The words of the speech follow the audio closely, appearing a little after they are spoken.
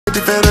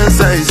different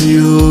size,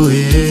 you,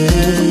 yeah.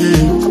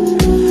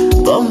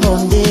 Bum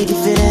bum day,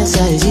 different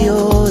size,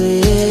 you,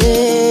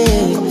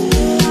 yeah.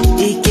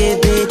 It can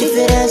be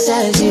different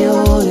size, you,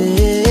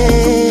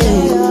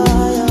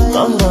 yeah.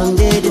 Bum bum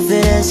day,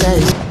 different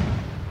size.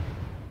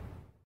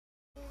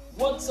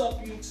 What's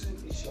up,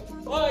 YouTube? It's your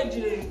boy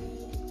Jay.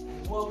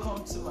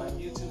 Welcome to my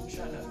YouTube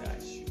channel,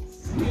 guys. You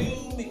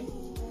feel me?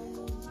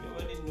 You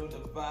already know the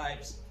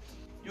vibes.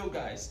 Yo,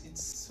 guys,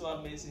 it's so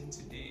amazing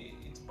today.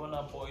 It's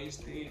Burna Boy's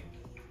Day.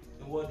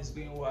 The world is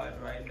going wild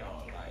right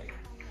now. Like,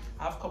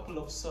 I have a couple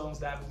of songs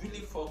that I really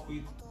fuck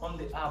with on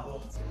the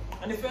album.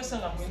 And the first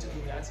song I'm going to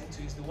be reacting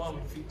to is the one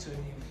with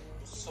Victony.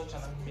 Such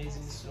an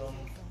amazing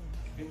song.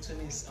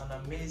 Victony is an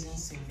amazing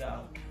singer.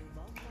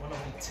 One of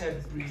the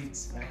third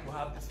breeds. Like, we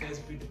have the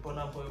first breed, the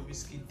Burna Boy,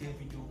 Whiskey,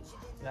 Davido.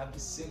 We have the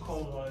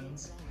second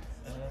ones,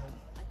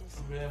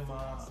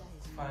 Rema,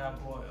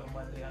 Fireboy,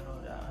 Omale, and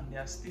all that. And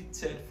there are still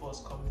third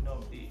first coming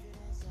up, the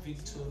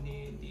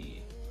Victony,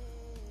 the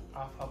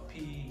Alpha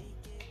P,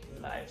 the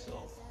lives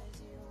of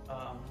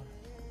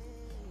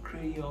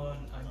Crayon,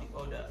 and the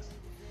others.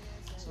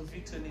 So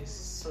Victony is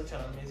such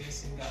an amazing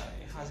singer.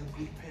 It has a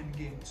good pen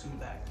game too.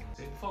 Like,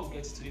 so before we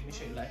get to it, make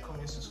sure you like,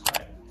 comment,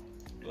 subscribe,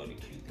 do all the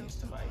cute things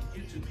to my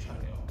YouTube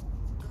channel.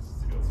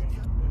 You already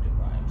know the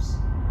vibes.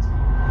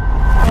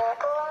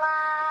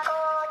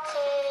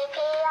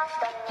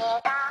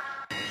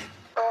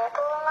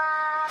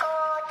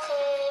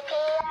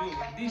 Yo,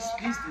 this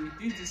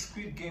the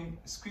Squid Game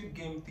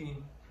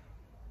thing.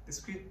 The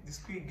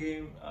Squid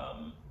Game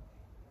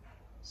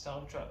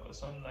soundtrack or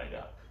something like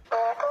that.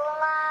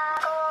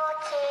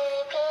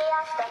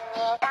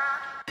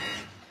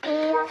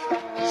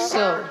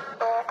 So,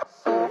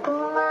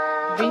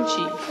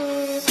 Vinci.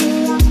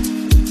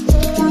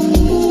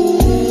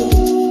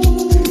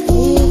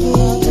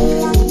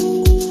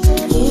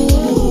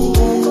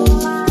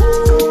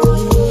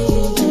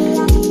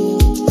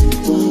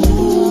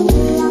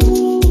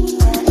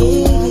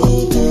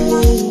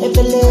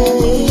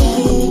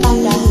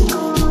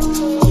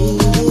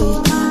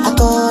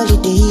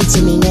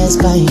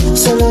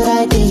 Solo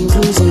riding,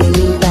 cruising in the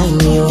meantime,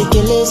 yo. The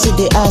kele see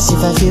the ass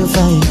if I feel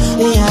fine.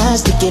 When I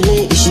ask the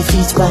kele if she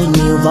fits by me,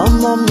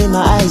 bum bum in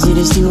my eyes, it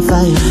is still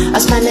fine.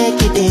 As my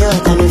neck it they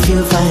hurt and I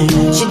feel fine.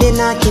 She did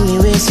not give me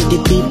way, see the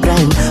big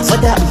prime. For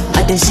that,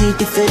 I dey see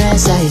different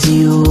size,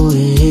 yo.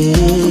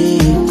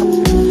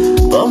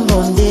 Bum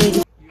bum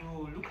day.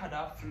 Yo, look at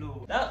that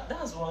flow.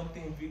 That's one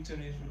thing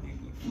Victony is really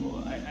good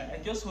for. I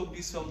just hope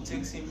this song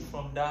takes him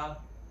from that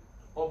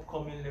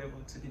upcoming level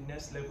to the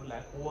next level,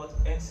 like what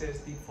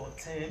NSS did for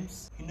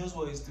Thames. He knows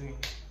what he's doing.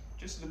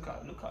 Just look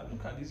at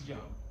this jam.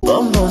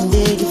 Bum bum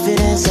day,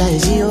 different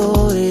size,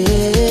 yo,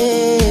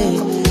 yeah.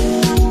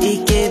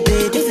 It can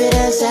be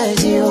different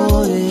size,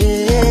 yo,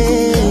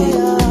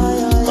 yeah.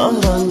 Bum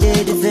bum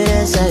day,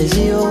 different size,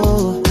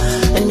 yo,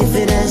 and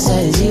different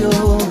size, yo,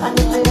 and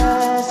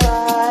different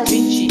size.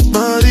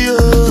 Mario,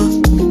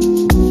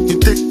 you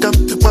take up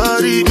to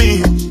party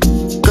me.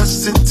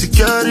 Cause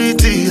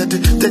insecurity, I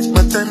take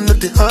my time,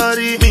 not to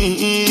hurry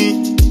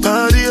me.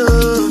 Mario,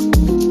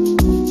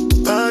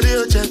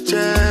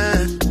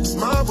 cha-cha.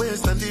 Small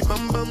waist and the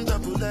bum bum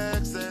double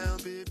XL,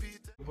 baby.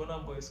 Burna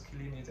Boy is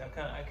killing it. I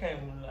can't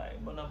even lie.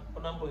 Burna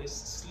Boy is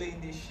slaying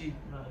this shit,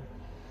 man.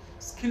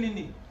 He's killing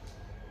it.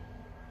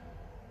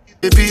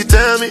 Baby,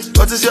 tell me,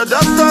 what is your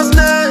doctor's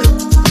name?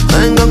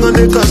 I ain't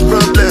gonna cause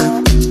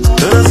problem.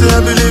 Don't say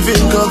I believe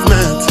in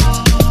government.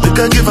 They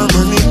can give her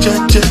money,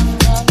 check.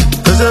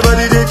 Cause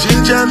everybody they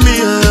ginger me,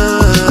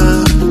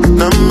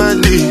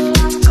 normally.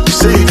 You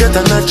say you get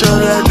a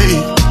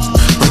naturally,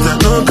 but I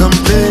don't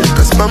complain.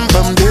 Cause bum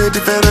bum they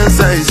different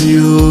size,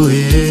 you,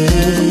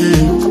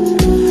 yeah.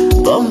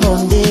 Bum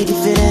bum they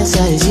different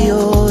size, you,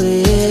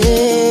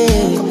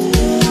 yeah.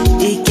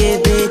 It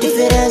can be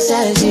different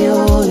size, you,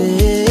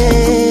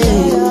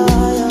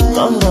 yeah.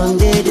 Bum bum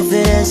they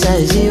different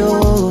size,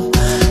 you,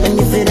 and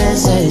different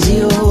size,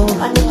 you,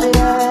 and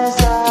different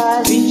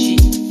size. Vinci.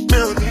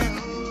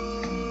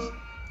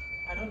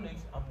 I don't know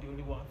if I'm the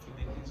only one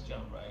feeling this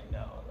jam right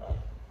now.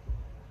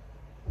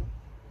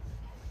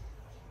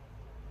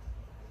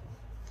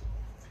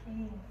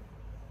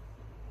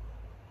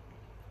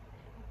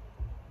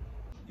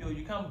 Yo,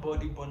 you can't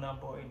body Burna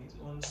Boy in his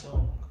own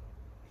song.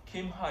 He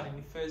came hard on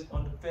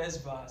the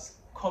first verse,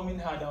 coming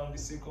harder on the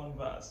second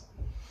verse.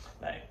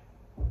 Like,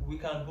 we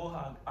can both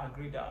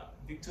agree that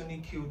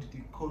Victony killed the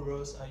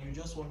chorus, and you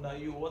just wonder,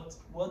 yo, what's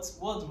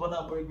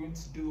Burna Boy going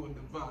to do on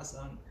the verse?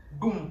 And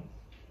boom,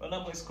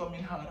 Burna Boy is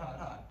coming hard.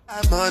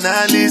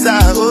 Mona Lisa,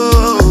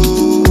 oh,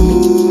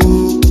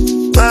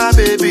 my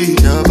baby,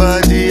 your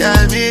body,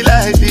 I me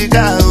like the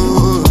cow,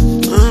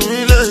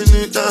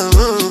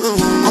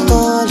 I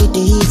call it the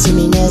heat in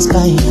the next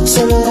time.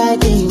 Solo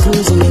riding,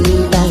 cruising in the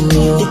meantime,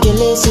 yo. The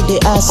kele see the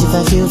ass if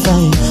I feel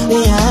fine.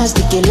 When I ask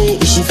the kele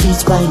if she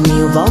fits by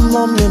me, bum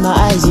bum in my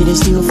eyes, it is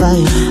still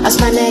fine. As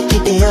my neck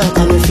it they hurt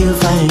and I feel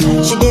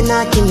fine. She did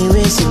not give me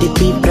way, see the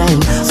big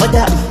prime. For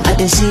that, I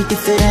dey see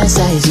different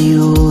size,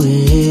 yo,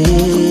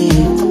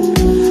 yeah.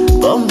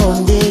 Bum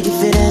bum day,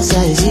 different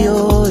size,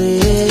 yo,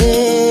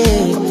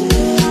 yeah.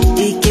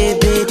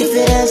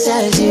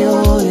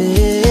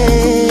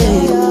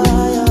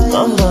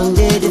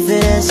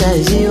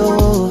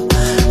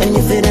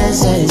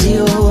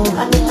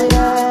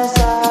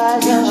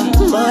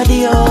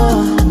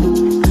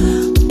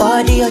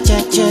 body your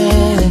cheche.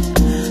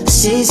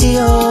 Sissy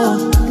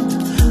oh,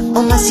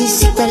 oh my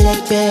sissy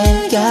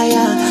pelekpe, yeah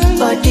yeah.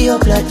 Body your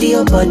bloody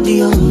your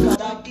body oh.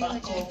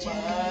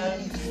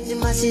 See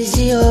my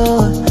sissy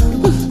oh,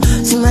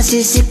 see my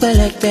sissy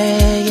pelekpe,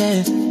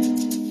 yeah.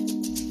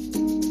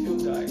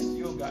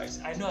 Yo guys,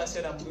 I know I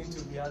said I'm going to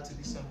react to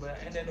this song, but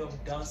I ended up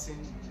dancing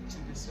to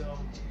the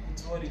song.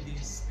 It's what it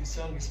is. The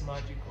song is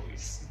magical.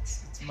 It's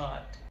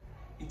mad.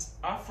 It's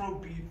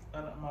Afrobeat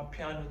and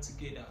Amapiano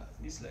together.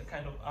 This like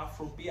kind of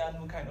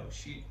Afro-piano kind of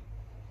shit.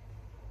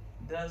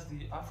 That's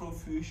the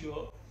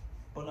Afrofusion.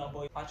 Burna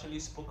Boy actually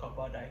spoke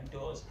about that. He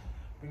does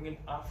bringing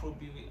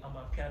Afrobeat with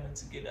Amapiano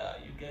together.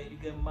 You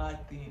get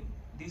mad thing.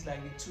 This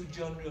like the two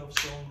genres of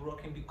song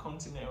rocking the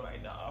continent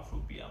right now.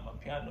 Afrobeat and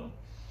Amapiano.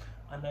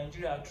 And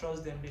Nigeria, I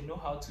trust them. They know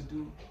how to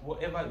do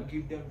whatever you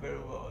give them very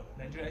well.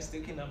 Nigeria is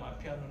taking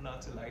Amapiano now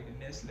to like the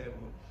next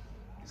level.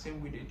 The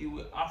same way they deal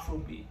with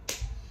Afrobeat.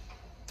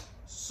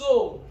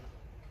 So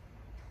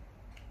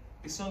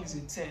the song is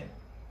a 10.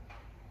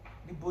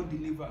 They both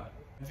delivered.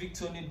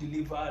 Victony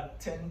delivered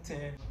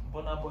 10-10.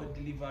 Burna Boy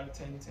delivered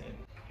 10-10.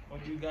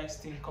 What do you guys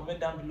think? Comment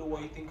down below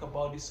what you think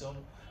about this song.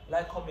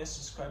 Like, comment,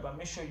 subscribe, and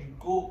make sure you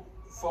go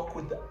fuck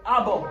with the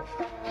album.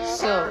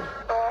 So,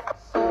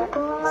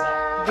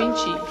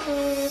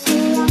 Vinci.